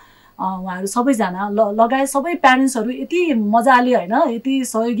होइन। उहाँहरू सबैजना लगायत सबै प्यारेन्ट्सहरू यति मजाले होइन, यति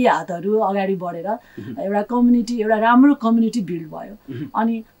सहयोगी हातहरू अगाडि बढेर एउटा कम्युनिटी, एउटा राम्रो कम्युनिटी बिल्ड भयो।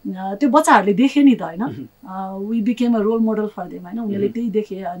 अनि त्यो बच्चाहरूले देखे नि त होइन, we became a role model for them होइन। उनीहरूले त्यही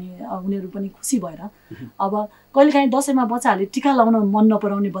देखे अनि उनीहरू पनि खुसी भएर अब कहिलेकाहीँ दसैँमा बच्चाहरूले टिका लगाउन मन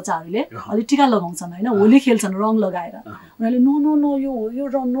नपराउने बच्चाहरूले अलिक टिका लगाउँछन् होइन, होली खेल्छन् रङ लगाएर। उनीहरूले नो नो नो यो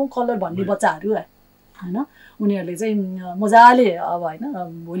रङ नो कलर भन्ने बच्चाहरू होइन, उनीहरूले चाहिँ मजाले अब होइन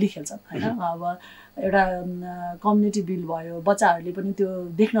होली खेल्छन् होइन। अब एउटा कम्युनिटी बिल्ड भयो, बच्चाहरूले पनि त्यो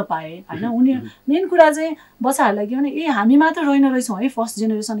देख्न पाए होइन। उनीहरू मेन कुरा चाहिँ बच्चाहरूलाई के भने हामी मात्र रहेछौँ है फर्स्ट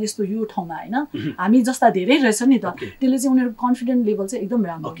जेनेरेसन यस्तो यो ठाउँमा होइन, हामी जस्ता धेरै रहेछ नि त। त्यसले चाहिँ उनीहरूको कन्फिडेन्ट लेभल चाहिँ एकदम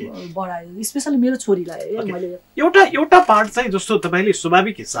राम्रो बढायो, स्पेसली मेरो छोरीलाई। मैले एउटा पार्ट चाहिँ जस्तो तपाईँले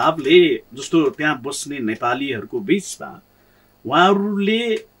स्वाभाविक हिसाबले जस्तो त्यहाँ बस्ने नेपालीहरूको बिचमा उहाँहरूले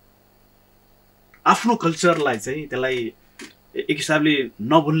आफ्नो कल्चरलाई चाहिँ त्यसलाई एक हिसाबले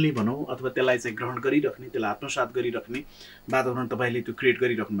नभुल्ने भनौँ अथवा त्यसलाई चाहिँ ग्रहण गरिराख्ने, त्यसलाई आत्मसात गरिराख्ने वातावरण तपाईँले त्यो क्रिएट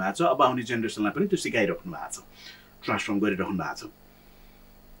गरिराख्नु भएको छ। अब आउने जेनेरेसनलाई पनि त्यो सिकाइराख्नु भएको छ, ट्रान्सफर्म गरिराख्नु भएको छ।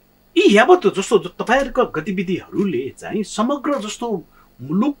 यी यावत जस्तो तपाईँहरूको गतिविधिहरूले चाहिँ समग्र जस्तो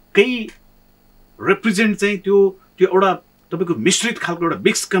मुलुककै रिप्रेजेन्ट चाहिँ त्यो एउटा तपाईँको मिश्रित खालको एउटा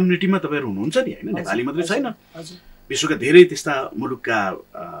मिक्स कम्युनिटीमा तपाईँहरू हुनुहुन्छ नि होइन। नेपाली मात्रै छैन, विश्वका धेरै त्यस्ता मुलुकका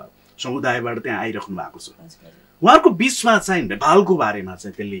समुदायबाट त्यहाँ आइराख्नु भएको छ। उहाँहरूको बिचमा चाहिँ नेपालको बारेमा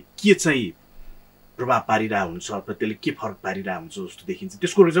चाहिँ त्यसले के चाहिँ प्रभाव पारिरहेको हुन्छ अथवा त्यसले के फरक पारिरहेको हुन्छ जस्तो देखिन्छ?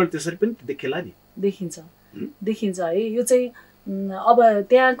 त्यसको रिजल्ट त्यसरी पनि देखिएला नि? देखिन्छ है। यो चाहिँ अब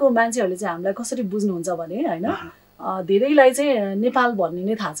त्यहाँको मान्छेहरूले चाहिँ हामीलाई कसरी बुझ्नुहुन्छ भने होइन, धेरैलाई चाहिँ नेपाल भन्ने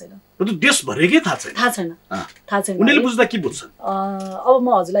नै थाहा छैन, देशभरिकै थाहा छैन। उनीहरूले बुझ्दा के बुझ्छन्? अब म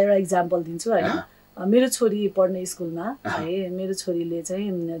हजुरलाई एउटा इक्जाम्पल दिन्छु होइन। मेरो छोरी पढ्ने स्कुलमा है, मेरो छोरीले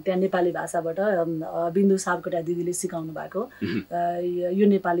चाहिँ त्यहाँ नेपाली भाषाबाट बिन्दु सापकोटा दिदीले सिकाउनु भएको यो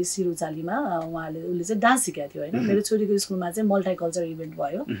नेपाली सिरुचालीमा उसले चाहिँ डान्स सिकाएको थियो होइन। मेरो छोरीको स्कुलमा चाहिँ मल्टिकल्चर इभेन्ट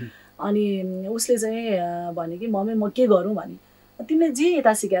भयो। अनि उसले चाहिँ भने कि मम्मी म के गरौँ भने, तिमीले जे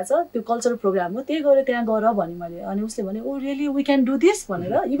यता सिकाएको छ त्यो कल्चरल प्रोग्राम हो, त्यही गरेर त्यहाँ गर भने मैले। अनि उसले भने oh really we can do this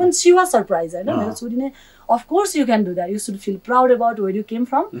भनेर। इभन सी वाज सरप्राइज होइन। मेरो छोरी नै of course you can do that, you should feel proud about where you came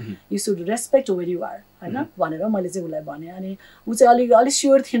from, you should respect where you are होइन भनेर मैले चाहिँ उसलाई भने। अनि ऊ चाहिँ अलिक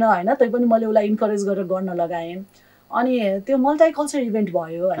स्योर थिएन होइन, तैपनि मैले उसलाई इन्करेज गरेर गर्न लगाएँ। अनि त्यो मल्टिकल्चर इभेन्ट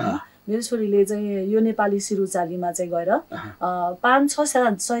भयो होइन। मेरो छोरीले चाहिँ यो नेपाली सिरुचालीमा चाहिँ गएर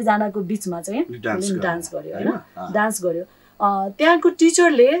 500-600 जनाको बिचमा चाहिँ डान्स गर्यो होइन, डान्स गर्यो। त्यहाँको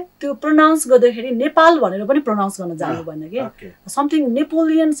टिचरले त्यो प्रोनाउन्स गर्दाखेरि नेपाल भनेर पनि प्रोनाउन्स गर्न जान्नु भएन कि, समथिङ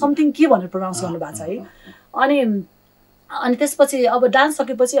नेपोलियन समथिङ के भनेर प्रोनाउन्स गर्नुभएको छ है। अनि त्यसपछि अब डान्स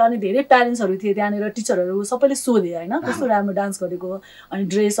सकेपछि अनि धेरै प्यारेन्ट्सहरू थिए त्यहाँनिर, टिचरहरू सबैले सोधे होइन कस्तो राम्रो डान्स गरेको, अनि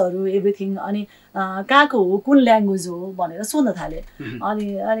ड्रेसहरू एभ्रिथिङ, अनि कहाँको हो, कुन ल्याङ्ग्वेज हो भनेर सोध्न थाले। अनि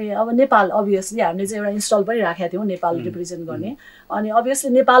अब नेपाल अभियसली हामीले चाहिँ एउटा इन्स्टल पनि राखेका थियौँ नेपाल रिप्रेजेन्ट गर्ने। अनि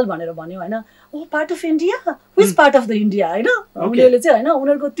अभियसली नेपाल भनेर भन्यो होइन, ओ part of India, which part of the India होइन। उनीहरूले चाहिँ होइन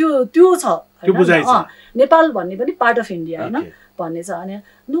उनीहरूको त्यो छ नेपाल भन्ने पनि पार्ट अफ इन्डिया होइन भन्ने छ। अनि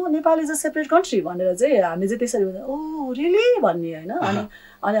no Nepal is a separate country भनेर चाहिँ हामी चाहिँ त्यसरी ओ रियली भन्ने होइन।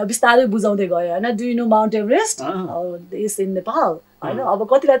 अनि बिस्तारै बुझाउँदै गयो होइन। Do you know Mount Everest is in Nepal होइन। अब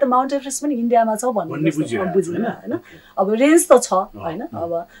कतिलाई त माउन्ट एभरेस्ट पनि इन्डियामा छ भन्ने बुझ्दैन होइन, अब रेन्ज त छ होइन।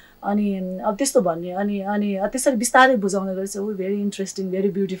 अब त्यस्तो भन्ने अनि त्यसरी बिस्तारै बुझाउँदै गएपछि ओ भेरी इन्ट्रेस्टिङ, भेरी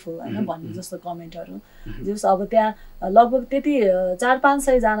ब्युटिफुल होइन भन्ने जस्तो कमेन्टहरू। जस्तो अब त्यहाँ लगभग त्यति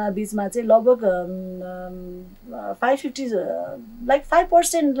 400-500 जना बिचमा चाहिँ लगभग 550 लाइक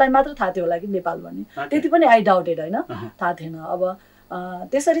 5%लाई मात्र थाहा थियो होला कि नेपाल भन्ने, त्यति पनि आई डाउटेड होइन, थाहा थिएन। अब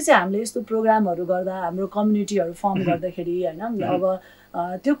त्यसरी चाहिँ हामीले यस्तो प्रोग्रामहरू गर्दा हाम्रो कम्युनिटीहरू फर्म गर्दाखेरि होइन, अब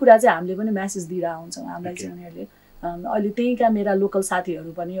त्यो कुरा चाहिँ हामीले पनि मेसेज दिइरहेको हुन्छौँ हामीलाई चाहिँ। उनीहरूले अहिले त्यहीँका मेरा लोकल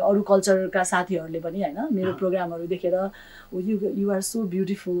साथीहरू पनि, अरू कल्चरका साथीहरूले पनि होइन मेरो प्रोग्रामहरू देखेर यु आर सो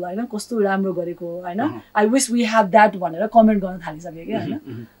ब्युटिफुल होइन, कस्तो राम्रो गरेको होइन, I wish we have that भनेर कमेन्ट गर्न थालिसक्यो कि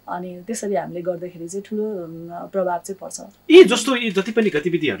होइन। अनि त्यसरी हामीले गर्दाखेरि चाहिँ ठुलो प्रभाव चाहिँ पर्छ। यी जस्तो यी जति पनि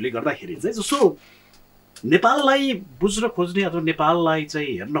गतिविधिहरूले गर्दाखेरि चाहिँ जस्तो नेपाललाई बुझ्न खोज्ने अथवा नेपाललाई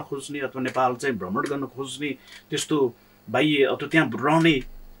चाहिँ हेर्न खोज्ने अथवा नेपाल चाहिँ भ्रमण गर्न खोज्ने त्यस्तो बाह्य अथवा त्यहाँ रहने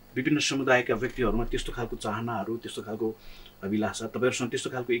विभिन्न समुदायका व्यक्तिहरूमा त्यस्तो खालको चाहनाहरू, त्यस्तो खालको अभिलाषा, तपाईँहरूसँग त्यस्तो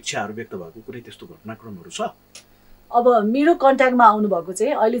खालको इच्छाहरू व्यक्त भएको कुनै त्यस्तो घटनाक्रमहरू छ? अब मेरो कन्ट्याक्टमा आउनुभएको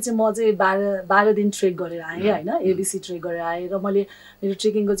चाहिँ अहिले चाहिँ म चाहिँ 12 दिन ट्रेक गरेर आएँ होइन, एबिसी ट्रेक गरेर आएँ र मैले मेरो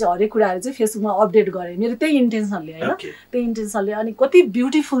ट्रेकिङको चाहिँ हरेक कुराहरू चाहिँ फेसबुकमा अपडेट गरेँ मेरो त्यही इन्टेन्सनले होइन, त्यही इन्टेन्सनले। अनि कति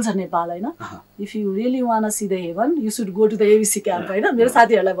ब्युटिफुल छ नेपाल होइन, if you really one see the heaven you should go to the ABC camp होइन, मेरो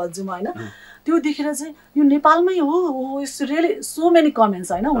साथीहरूलाई भन्छु म होइन। त्यो देखेर चाहिँ यो नेपालमै हो, it's really so many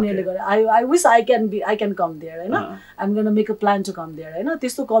comments होइन उनीहरूले गरे I wish I can come there होइन, आइ am gonna make a plan to come there होइन,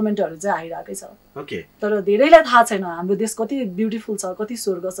 त्यस्तो कमेन्टहरू चाहिँ आइरहेकै छ। तर धेरैलाई थाहा छैन हाम्रो देश कति ब्युटिफुल छ, कति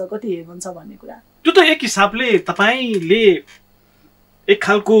स्वर्ग छ, कति हेभन छ भन्ने कुरा। त्यो त एक हिसाबले तपाईँले एक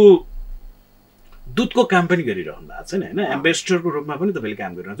खालको दूतको काम पनि गरिरहनु भएको छ नि होइन, एम्बेसडरको रूपमा पनि तपाईँले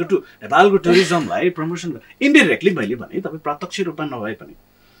काम गरिरहनु छ नेपालको टुरिज्मलाई प्रमोसन। इन्डिरेक्टली मैले भने तपाईँ प्रत्यक्ष रूपमा नभए पनि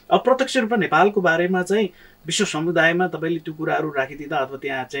अप्रत्यक्ष रूपमा नेपालको बारेमा चाहिँ विश्व समुदायमा तपाईँले त्यो कुराहरू राखिदिँदा अथवा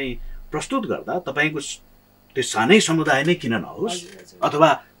त्यहाँ चाहिँ प्रस्तुत गर्दा तपाईँको त्यो सानै समुदाय नै किन नहोस् अथवा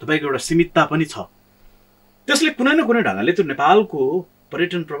तपाईँको एउटा सीमितता पनि छ, त्यसले कुनै न कुनै ढङ्गले त्यो नेपालको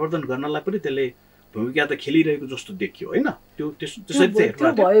पर्यटन प्रवर्धन गर्नलाई पनि त्यसले भूमिका त खेलिरहेको जस्तो देखियो होइन। त्यो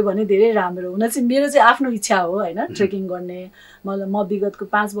भयो भने धेरै राम्रो हुन चाहिँ मेरो चाहिँ आफ्नो इच्छा हो होइन, ट्रेकिङ गर्ने। म विगतको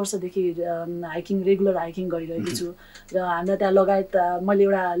 5 वर्षदेखि हाइकिङ रेगुलर हाइकिङ गरिरहेको छु र हाम्रा त्यहाँ लगायत मैले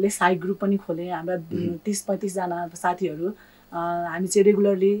एउटा लेस हाइक ग्रुप पनि खोलेँ, हाम्रा 30-35 जना साथीहरू हामी चाहिँ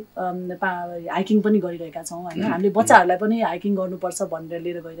रेगुलरली हाइकिङ पनि गरिरहेका छौँ होइन। हामीले बच्चाहरूलाई पनि हाइकिङ गर्नुपर्छ भनेर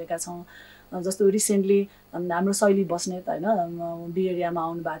लिएर गइरहेका छौँ। जस्तो रिसेन्टली हाम्रो शैली बस्नेत होइन बी एरियामा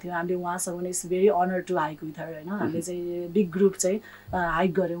आउनु भएको थियो, हामीले उहाँसँग पनि it's very honour to hike with her होइन। हामीले चाहिँ बिग ग्रुप चाहिँ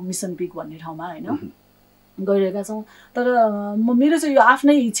हाइक गऱ्यौँ मिसन पिक भन्ने ठाउँमा होइन, गइरहेका छौँ। तर मेरो चाहिँ यो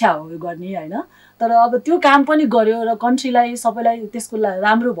आफ्नै इच्छा हो यो गर्ने होइन। तर अब त्यो काम पनि गर्यो र कन्ट्रीलाई सबैलाई त्यसको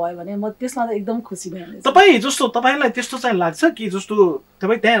राम्रो भयो भने म त्यसमा त एकदम खुसी नै हुनेछु। तपाईँलाई त्यस्तो चाहिँ लाग्छ कि जस्तो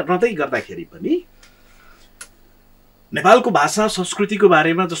तपाईँ त्यहाँ रहँदै गर्दाखेरि पनि नेपालको भाषा संस्कृतिको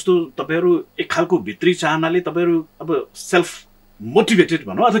बारेमा जस्तो तपाईँहरू एक खालको भित्री चाहनाले तपाईँहरू अब सेल्फ मोटिभेटेड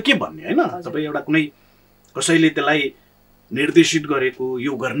भनौँ अथवा के भन्ने होइन, तपाईँ एउटा कुनै कसैले त्यसलाई निर्देशित गरेको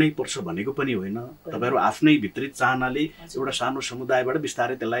यो गर्नै पर्छ भनेको पनि होइन, तपाईँहरू आफ्नै भित्री चाहनाले एउटा सानो समुदायबाट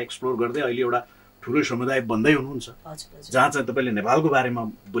बिस्तारै त्यसलाई एक्सप्लोर गर्दै अहिले एउटा ठुलो समुदाय बन्दै हुनुहुन्छ जहाँ चाहिँ तपाईँले नेपालको बारेमा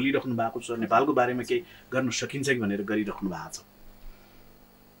बोलिराख्नु भएको छ, नेपालको बारेमा केही गर्न सकिन्छ कि भनेर गरिराख्नु भएको छ।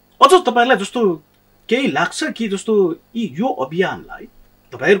 अझ तपाईँलाई जस्तो केही लाग्छ कि जस्तो यो अभियानलाई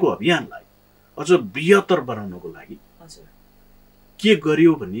तपाईँहरूको अभियानलाई अझ बृहत्तर बनाउनको लागि के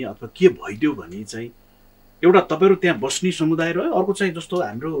गरियो भने अथवा के भइदियो भने चाहिँ एउटा तपाईँहरू त्यहाँ बस्ने समुदाय रह्यो, अर्को चाहिँ जस्तो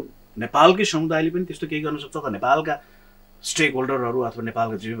हाम्रो नेपालकै समुदायले पनि त्यस्तो केही गर्न सक्छ अथवा नेपालका स्टेक होल्डरहरू अथवा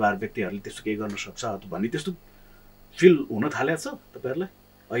नेपालका जिम्मेवार व्यक्तिहरूले त्यस्तो केही गर्न सक्छ अथवा भन्ने त्यस्तो फिल हुन थालेको छ तपाईँहरूलाई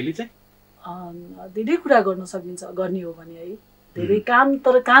अहिले चाहिँ? धेरै कुरा गर्न सकिन्छ गर्ने हो भने है, धेरै काम,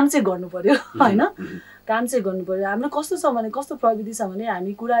 तर काम चाहिँ गर्नु पर्यो होइन, काम चाहिँ गर्नु पर्यो। हाम्रो कस्तो छ भने कस्तो प्रविधि छ भने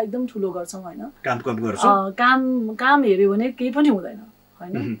हामी कुरा एकदम ठुलो गर्छौँ होइन, काम हेऱ्यो भने केही पनि हुँदैन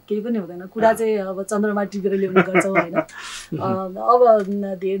होइन, केही पनि हुँदैन। कुरा चाहिँ अब चन्द्रमा टिपेर ल्याउने गर्छौँ होइन। अब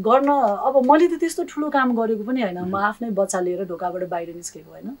गर्न अब मैले त त्यस्तो ठुलो काम गरेको पनि होइन, म आफ्नै बच्चा लिएर ढोकाबाट बाहिर निस्केको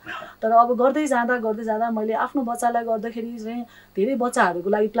होइन। तर अब गर्दै जाँदा मैले आफ्नो बच्चालाई गर्दाखेरि चाहिँ धेरै बच्चाहरूको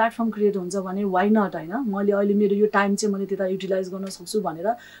लागि प्लेटफर्म क्रिएट हुन्छ भने वाइ नट होइन। मैले अहिले मेरो यो टाइम चाहिँ मैले त्यता युटिलाइज गर्न सक्छु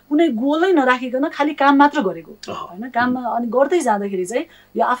भनेर कुनै गोलै नराखिकन खालि काम मात्र गरेको होइन, काममा। अनि गर्दै जाँदाखेरि चाहिँ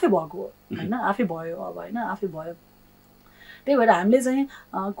यो आफै भएको हो होइन, आफै भयो अब होइन, आफै भयो। त्यही भएर हामीले चाहिँ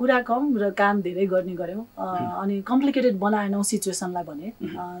कुरा कम र काम धेरै गर्ने गऱ्यौँ। अनि कम्प्लिकेटेड बनाएनौँ सिचुएसनलाई भने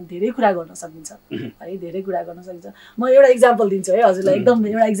धेरै कुरा गर्न सकिन्छ है, धेरै कुरा गर्न सकिन्छ। म एउटा इक्जाम्पल दिन्छु है हजुरलाई, एकदम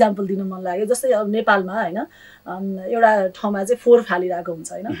एउटा इक्जाम्पल दिनु मन लाग्यो। जस्तै अब नेपालमा होइन एउटा ठाउँमा चाहिँ फोहोर फालिरहेको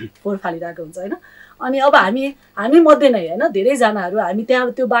हुन्छ होइन, फोहोर फालिरहेको हुन्छ होइन। अनि अब हामी मध्ये नै होइन धेरैजनाहरू हामी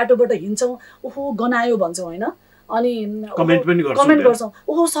त्यहाँ त्यो बाटोबाट हिँड्छौँ, ओहो गनायो भन्छौँ होइन, अनि कमेन्ट गर्छौँ,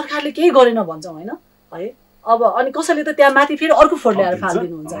 ओहो सरकारले केही गरेन भन्छौँ होइन है। अब अनि कसैले त त्यहाँ माथि फेरि अर्को फोहोर ल्याएर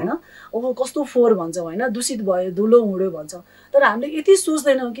फालिदिनुहुन्छ होइन, ओहो कस्तो फोहोर भन्छौँ होइन, दूषित भयो, धुलो उड्यो भन्छौँ। तर हामीले यति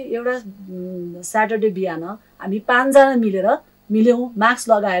सोच्दैनौँ कि एउटा स्याटरडे बिहान हामी 5 जना मिल्यौँ मास्क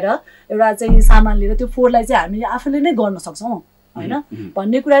लगाएर एउटा चाहिँ सामान लिएर त्यो फोहोरलाई चाहिँ हामीले आफूले नै गर्न सक्छौँ होइन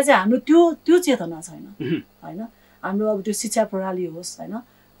भन्ने कुरा चाहिँ हाम्रो त्यो चेतना छैन होइन। हाम्रो अब त्यो शिक्षा प्रणाली होस् होइन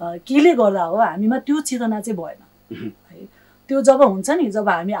केले गर्दा हो हामीमा त्यो चेतना चाहिँ भएन है। त्यो जब हुन्छ नि, जब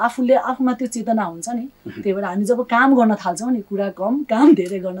हामी आफूमा त्यो चेतना हुन्छ नि, त्यही भएर हामी जब काम गर्न थाल्छौँ नि, कुरा कम काम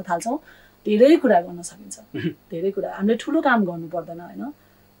धेरै गर्न थाल्छौँ, धेरै कुरा गर्न सकिन्छ, धेरै कुरा। हामीले ठुलो काम गर्नु पर्दैन होइन।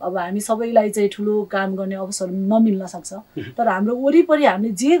 अब हामी सबैलाई चाहिँ ठुलो काम गर्ने अवसर नमिल्न सक्छ, तर हाम्रो वरिपरि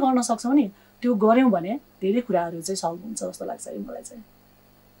हामीले जे गर्न सक्छौँ नि त्यो गऱ्यौँ भने धेरै कुराहरू चाहिँ सल्भ हुन्छ जस्तो लाग्छ है मलाई चाहिँ।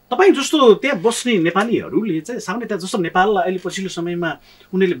 तपाईँ जस्तो त्यहाँ बस्ने नेपालीहरूले चाहिँ सामान्यतया जस्तो नेपाललाई अहिले पछिल्लो समयमा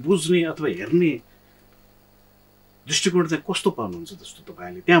उनीहरूले बुझ्ने अथवा हेर्ने दृष्टिकोण चाहिँ कस्तो पाउनुहुन्छ जस्तो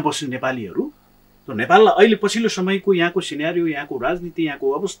तपाईँले त्यहाँ बस्ने नेपालीहरू त नेपाललाई अहिले पछिल्लो समयको यहाँको सिनेरियो, यहाँको राजनीति, यहाँको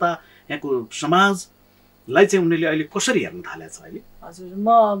अवस्था, यहाँको समाजलाई चाहिँ उनीहरूले अहिले कसरी हेर्न थालेको छ अहिले? हजुर, म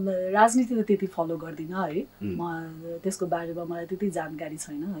राजनीति त त्यति फलो गर्दिनँ है, म त्यसको बारेमा मलाई त्यति जानकारी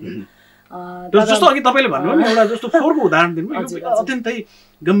छैन है। जस्तो अघि तपाईँले भन्नुभयो नि एउटा जस्तो फोहोरको उदाहरण दिनुभयो, यो अत्यन्तै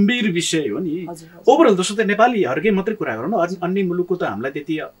गम्भीर विषय हो नि। ओभरअल जस्तो त नेपालीहरूकै मात्रै कुरा गरौँ न, अन्य मुलुकको त हामीलाई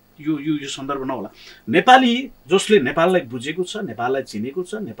त्यति यो सन्दर्भ नहोला। नेपाली जसले नेपाललाई बुझेको छ, नेपाललाई चिनेको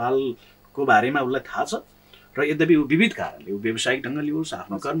छ, नेपालको बारेमा उसलाई थाहा छ र यद्यपि ऊ विविध कारणले, ऊ व्यावसायिक ढङ्गले होस्,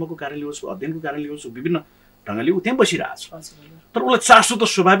 आफ्नो कर्मको कारणले होस्, अध्ययनको कारणले होस्, विभिन्न ढङ्गले ऊ त्यहाँ बसिरहेछ, तर उसलाई चासो त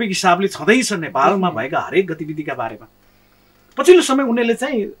स्वाभाविक हिसाबले छँदैछ नेपालमा भएका हरेक गतिविधिका बारेमा। पछिल्लो समय उनीहरूले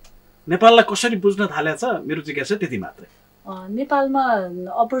चाहिँ नेपाललाई कसरी बुझ्न थालेको छ, मेरो जिज्ञासा त्यति मात्रै। नेपालमा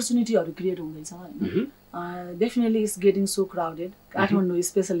अपर्च्युनिटीहरू क्रिएट हुँदैछ होइन, definitely it's getting so crowded. Kathmandu,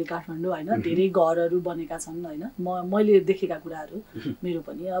 specially Kathmandu होइन, धेरै घरहरू बनेका छन् होइन, मैले देखेका कुराहरू मेरो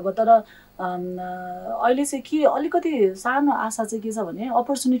पनि। अब तर अहिले चाहिँ के अलिकति सानो आशा चाहिँ के छ भने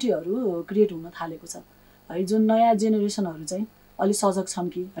अपर्च्युनिटीहरू क्रिएट हुन थालेको छ है। जुन नयाँ जेनेरेसनहरू चाहिँ अलिक सजग छन्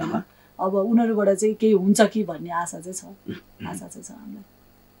कि होइन, अब उनीहरूबाट चाहिँ केही हुन्छ कि भन्ने आशा चाहिँ छ, आशा चाहिँ छ हामीलाई।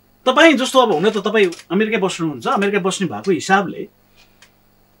 तपाईँ जस्तो अब हुन त तपाईँ अमेरिका बस्नुहुन्छ, अमेरिका बस्नु भएको हिसाबले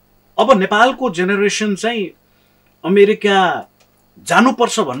अब नेपालको जेनेरेसन चाहिँ अमेरिका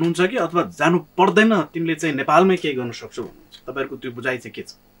जानुपर्छ भन्नुहुन्छ कि अथवा जानु पर्दैन, तिमीले चाहिँ नेपालमै केही गर्न सक्छौ भन्नुहुन्छ? तपाईँहरूको त्यो बुझाइ चाहिँ के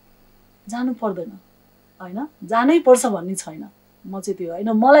छ? जानु पर्दैन होइन, जानै पर्छ भन्ने छैन। म चाहिँ त्यो होइन,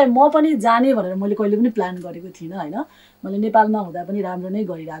 म पनि जाने भनेर मैले कहिले पनि प्लान गरेको थिइनँ होइन। मैले नेपालमा हुँदा पनि राम्रो नै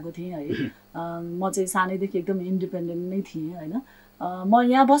गरिरहेको थिएँ है। म चाहिँ सानैदेखि एकदम इन्डिपेन्डेन्ट नै थिएँ होइन। म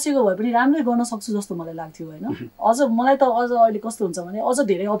यहाँ बसेको भए पनि राम्रै गर्न सक्छु जस्तो मलाई लाग्थ्यो होइन। अझ मलाई त अहिले कस्तो हुन्छ भने अझ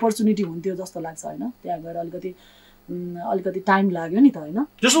धेरै अपर्च्युनिटी हुन्थ्यो जस्तो लाग्छ होइन। त्यहाँ गएर अलिकति टाइम लाग्यो नि त होइन।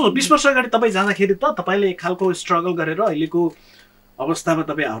 जस्तो 20 वर्ष अगाडि तपाईँ जाँदाखेरि त तपाईँले एक खालको स्ट्रगल गरेर अहिलेको अवस्थामा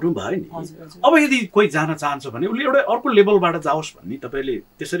तपाईँ आउनु भयो नि। अब यदि कोही जान चाहन्छ भने उसले एउटा अर्को लेभलबाट जाओस् भन्ने तपाईँले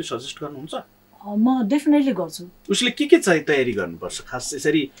त्यसरी सजेस्ट गर्नुहुन्छ? म डेफिनेटली गर्छु। उसले के चाहिँ तयारी गर्नुपर्छ खास?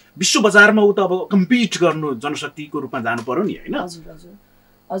 यसरी विश्व बजारमा ऊ त अब कम्पिट गर्नु जनशक्तिको रूपमा जानु पर्यो नि होइन?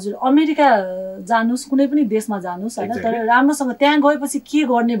 हजुर, अमेरिका जानुस्, कुनै पनि देशमा जानुस् होइन, तर राम्रोसँग त्यहाँ गएपछि के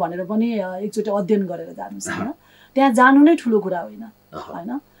गर्ने भनेर पनि एकचोटि अध्ययन गरेर जानुस् होइन। त्यहाँ जानु नै ठुलो कुरा होइन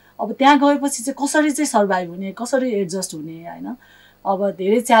होइन। अब त्यहाँ गएपछि चाहिँ कसरी चाहिँ सर्भाइभ हुने, कसरी एडजस्ट हुने होइन। अब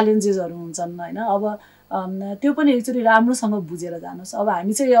धेरै च्यालेन्जेसहरू हुन्छन् होइन। अब त्यो पनि एकचोटि राम्रोसँग बुझेर जानुहोस्। अब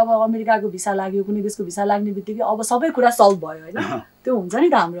हामी चाहिँ अब अमेरिकाको भिसा लाग्यो, कुनै देशको भिसा लाग्ने बित्तिकै अब सबै कुरा सल्भ भयो होइन, त्यो हुन्छ नि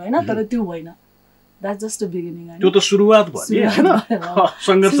त हाम्रो होइन, तर त्यो होइन। द्याट्स जस्ट अ बिगिनिङ होइन, त्यो त सुरुवात भयो हैन,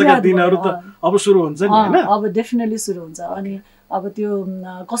 संघर्षका दिनहरु त अब सुरु हुन्छ नि हैन। अब डेफिनेटली सुरु हुन्छ। अनि अब त्यो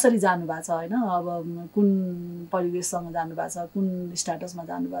कसरी जानु भएको छ होइन, अब कुन परिवेशसँग जानु भएको छ, कुन स्ट्याटसमा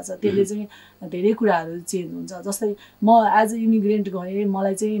जानु भएको छ, त्यसले चाहिँ धेरै कुराहरू चेन्ज हुन्छ। जस्तै म एज अ इमिग्रेन्ट गएँ,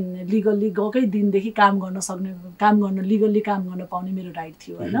 मलाई चाहिँ लिगल्ली गएकै दिनदेखि काम गर्न लिगल्ली काम गर्न पाउने मेरो राइट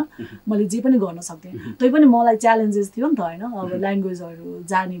थियो होइन। मैले जे पनि गर्न सक्थेँ, तै पनि मलाई च्यालेन्जेस थियो नि त होइन। अब ल्याङ्ग्वेजहरू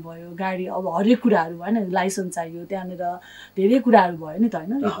जाने भयो, गाडी अब हरेक कुराहरू होइन, लाइसेन्स चाहियो, त्यहाँनिर धेरै कुराहरू भयो नि त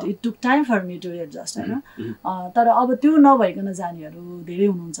होइन। It took time for me to adjust होइन। तर अब त्यो नभइकन जानेहरू धेरै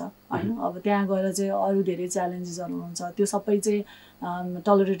हुनुहुन्छ होइन। अब त्यहाँ गएर चाहिँ अरू धेरै च्यालेन्जेसहरू हुन्छ, त्यो सबै चाहिँ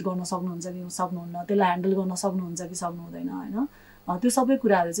टलरेट गर्न सक्नुहुन्छ कि सक्नुहुन्न, त्यसलाई ह्यान्डल गर्न सक्नुहुन्छ कि सक्नु हुँदैन होइन। त्यो सबै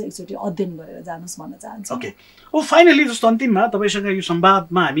कुराहरू चाहिँ एकचोटि अध्ययन गरेर जानुहोस् भन्न चाहन्छु। ओके, ओ फाइनली जस्तो अन्तिममा तपाईँसँग यो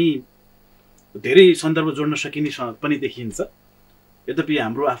संवादमा हामी धेरै सन्दर्भ जोड्न सकिने पनि देखिन्छ, यद्यपि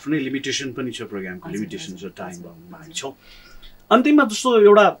हाम्रो आफ्नै लिमिटेसन पनि छ, प्रोग्रामको लिमिटेसन छ, टाइममा हामी छौँ। अन्तिममा जस्तो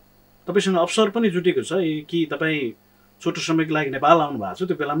एउटा तपाईँसँग अवसर पनि जुटेको छ कि तपाईँ छोटो समयको लागि नेपाल आउनु भएको छ,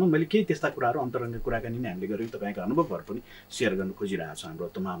 त्यो बेलामा मैले केही त्यस्ता कुराहरू अन्तरङ्ग कुराकानी नै हामीले गऱ्यौँ, तपाईँको अनुभवहरू पनि सेयर गर्न खोजिरहेको छ हाम्रो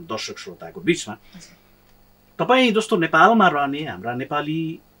तमाम दर्शक श्रोताको बिचमा। तपाईँ जस्तो नेपालमा रहने हाम्रा नेपाली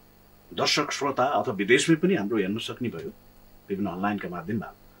दर्शक श्रोता अथवा विदेशमै पनि हाम्रो हेर्न सक्ने भयो विभिन्न अनलाइनका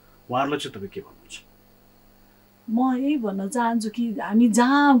माध्यमबाट, उहाँहरूलाई चाहिँ तपाईँ के भन्नुहुन्छ? म यही भन्न चाहन्छु कि हामी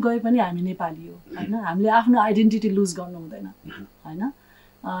जहाँ गए पनि हामी नेपाली हो होइन। हामीले आफ्नो आइडेन्टिटी लुज गर्नु हुँदैन होइन।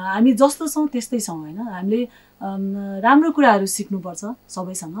 हामी जस्तो छौँ त्यस्तै छौँ होइन। हामीले राम्रो कुराहरू सिक्नुपर्छ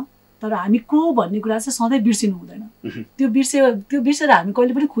सबैसँग, तर हामी को भन्ने कुरा चाहिँ सधैँ बिर्सिनु हुँदैन। त्यो बिर्सेर हामी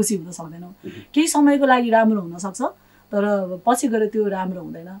कहिले पनि खुसी हुन सक्दैनौँ। केही समयको लागि राम्रो हुनसक्छ, तर पछि गएर त्यो राम्रो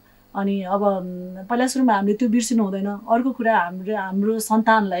हुँदैन। अनि अब पहिला सुरुमा हामीले त्यो बिर्सिनु हुँदैन। अर्को कुरा, हाम्रो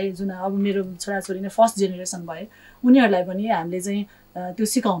सन्तानलाई, जुन अब मेरो छोराछोरी नै फर्स्ट जेनेरेसन भए, उनीहरूलाई पनि हामीले चाहिँ त्यो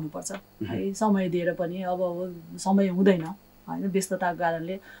सिकाउनुपर्छ है, समय दिएर पनि। अब समय हुँदैन होइन व्यस्तताको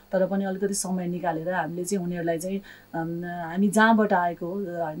कारणले, तर पनि अलिकति समय निकालेर हामीले चाहिँ उनीहरूलाई चाहिँ हामी जहाँबाट आएको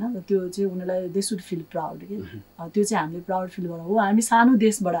होइन, त्यो चाहिँ उनीहरूलाई दे सुड फिल प्राउड कि त्यो चाहिँ हामीले प्राउड फिल गरौँ। हो हामी सानो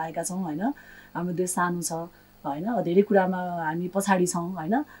देशबाट आएका छौँ होइन, हाम्रो देश सानो छ, होइन धेरै कुरामा हामी पछाडि छौँ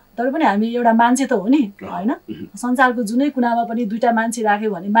होइन तर पनि हामी एउटा मान्छे त हो नि होइन संसारको जुनै कुनामा पनि दुईटा मान्छे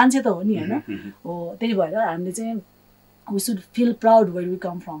राख्यो भने मान्छे त हो नि होइन हो त्यही भएर हामीले चाहिँ we should feel proud where we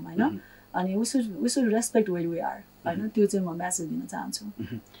come from होइन अनि we should respect where we are होइन त्यो चाहिँ म म्यासेज दिन चाहन्छु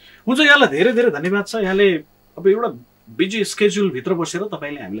हुन्छ यहाँलाई धेरै धेरै धन्यवाद छ यहाँले अब एउटा बिजी स्केड्युलभित्र बसेर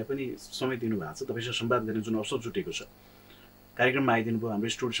तपाईँले हामीलाई पनि समय दिनुभएको छ तपाईँसँग संवाद गर्ने जुन अवसर जुटेको छ कार्यक्रममा आइदिनु भयो हाम्रो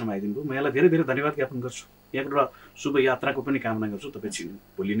स्टुडियोसम्म आइदिनु भयो म यहाँलाई धेरै धेरै धन्यवाद ज्ञापन गर्छु यहाँको शुभ यात्राको पनि कामना गर्छु तपाईँ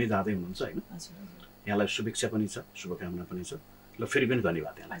भोलि नै जाँदै हुनुहुन्छ होइन यहाँलाई शुभेच्छा पनि छ शुभकामना पनि छ ल फेरि पनि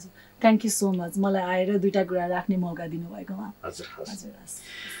धन्यवाद यहाँलाई थ्याङ्क यू सो मच मलाई आएर दुईटा कुरा राख्ने मौका दिनुभएकोमा हजुर हजुर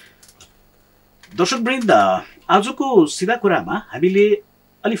दर्शकवृन्द आजको सिधा कुरामा हामीले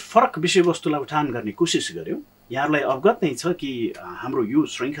अलि फरक विषयवस्तुलाई उठान गर्ने कोसिस गर्यौँ यहाँहरूलाई अवगत नै छ कि हाम्रो यो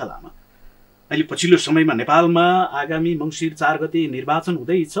श्रृङ्खलामा अहिले पछिल्लो समयमा नेपालमा आगामी मङ्सिर 4 गते निर्वाचन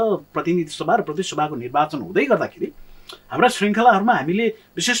हुँदैछ प्रतिनिधि सभा र प्रदेश सभाको निर्वाचन हुँदै गर्दाखेरि हाम्रा श्रृङ्खलाहरूमा हामीले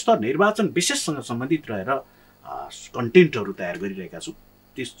विशेषतः निर्वाचन विशेषसँग सम्बन्धित रहेर कन्टेन्टहरू तयार गरिरहेका छौँ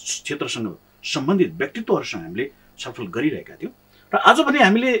त्यस क्षेत्रसँग सम्बन्धित व्यक्तित्वहरूसँग हामीले छलफल गरिरहेका थियौँ र आज पनि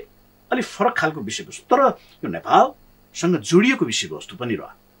हामीले अलिक फरक खालको विषयवस्तु तर यो नेपालसँग जोडिएको विषयवस्तु पनि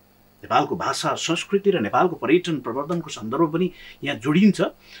रह्यो नेपालको भाषा संस्कृति र नेपालको पर्यटन प्रवर्धनको सन्दर्भ पनि यहाँ जोडिन्छ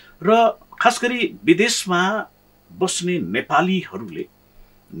र खास गरी विदेशमा बस्ने नेपालीहरूले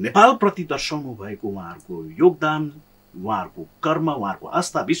नेपालप्रति दर्शाउनु भएको उहाँहरूको योगदान उहाँहरूको कर्म उहाँहरूको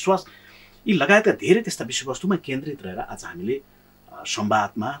आस्था विश्वास यी लगायतका धेरै त्यस्ता विषयवस्तुमा केन्द्रित रहेर आज हामीले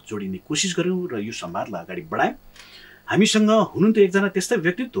संवादमा जोडिने कोसिस गऱ्यौँ र यो संवादलाई अगाडि बढायौँ हामीसँग हुनुहुन्थ्यो एकजना त्यस्तै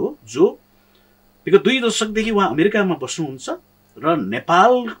व्यक्तित्व जो विगत 2 दशकदेखि उहाँ अमेरिकामा बस्नुहुन्छ र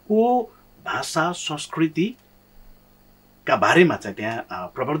नेपालको भाषा संस्कृतिका बारेमा चाहिँ त्यहाँ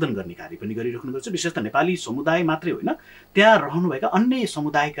प्रवर्धन गर्ने कार्य पनि गरिराख्नु भएको छ विशेष त नेपाली समुदाय मात्रै होइन त्यहाँ रहनुभएका अन्य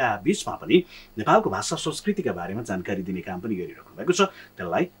समुदायका बीचमा पनि नेपालको भाषा संस्कृतिका बारेमा जानकारी दिने काम पनि गरिराख्नु भएको छ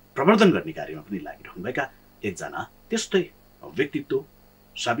त्यसलाई प्रवर्धन गर्ने कार्यमा पनि लागिरहनुभएका एकजना त्यस्तै व्यक्तित्व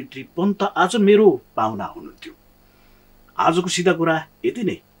सावित्री पन्त आज मेरो पाहुना हुनुहुन्थ्यो आजको सिधा कुरा यति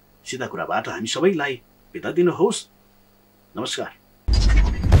नै सिधा कुराबाट हामी सबैलाई बिदा दिनुहोस् नमस्कार